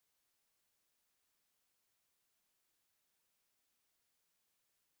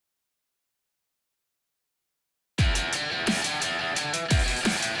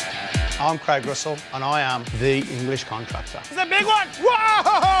I'm Craig Russell and I am the English Contractor. It's a big one!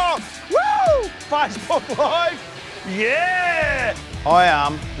 Whoa! Woo! Facebook Live! Yeah! I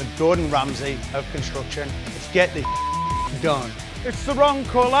am the Gordon Ramsay of construction. Let's get this done. It's the wrong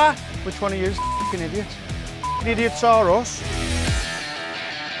colour. Which one of you f***ing idiots? Idiots are us.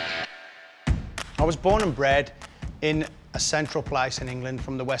 I was born and bred in a central place in England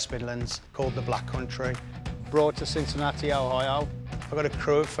from the West Midlands called the Black Country. Brought to Cincinnati, Ohio. I've got a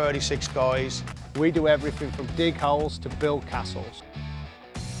crew of 36 guys. We do everything from dig holes to build castles.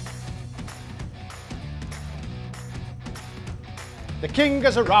 The king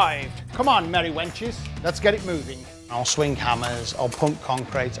has arrived. Come on, merry wenches, let's get it moving. I'll swing hammers, I'll pump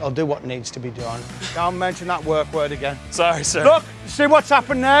concrete, I'll do what needs to be done. Don't mention that work word again. Sorry, sir. Look, see what's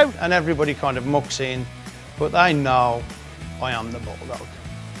happened now? And everybody kind of mucks in, but they know I am the bulldog.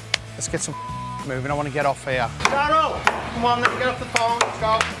 Let's get some moving, I want to get off here. Darryl, come on, let's get off the phone, let's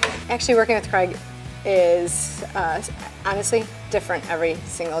go. Actually, working with Craig is honestly different every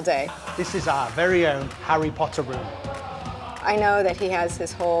single day. This is our very own Harry Potter room. I know that he has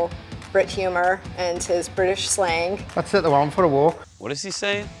his whole Brit humor and his British slang. Let's hit the one for a walk. What is he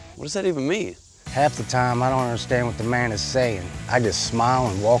saying? What does that even mean? Half the time, I don't understand what the man is saying. I just smile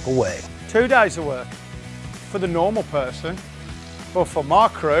and walk away. 2 days of work for the normal person, but for my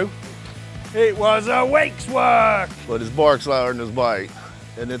crew, it was a week's work. But his bark's louder than his bite.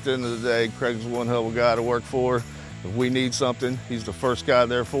 And at the end of the day, Craig's one hell of a guy to work for. If we need something, he's the first guy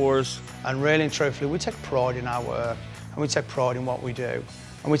there for us. And really and truthfully, we take pride in our work, and we take pride in what we do,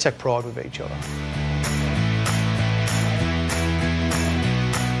 and we take pride with each other.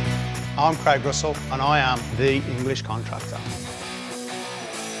 I'm Craig Russell, and I am the English Contractor.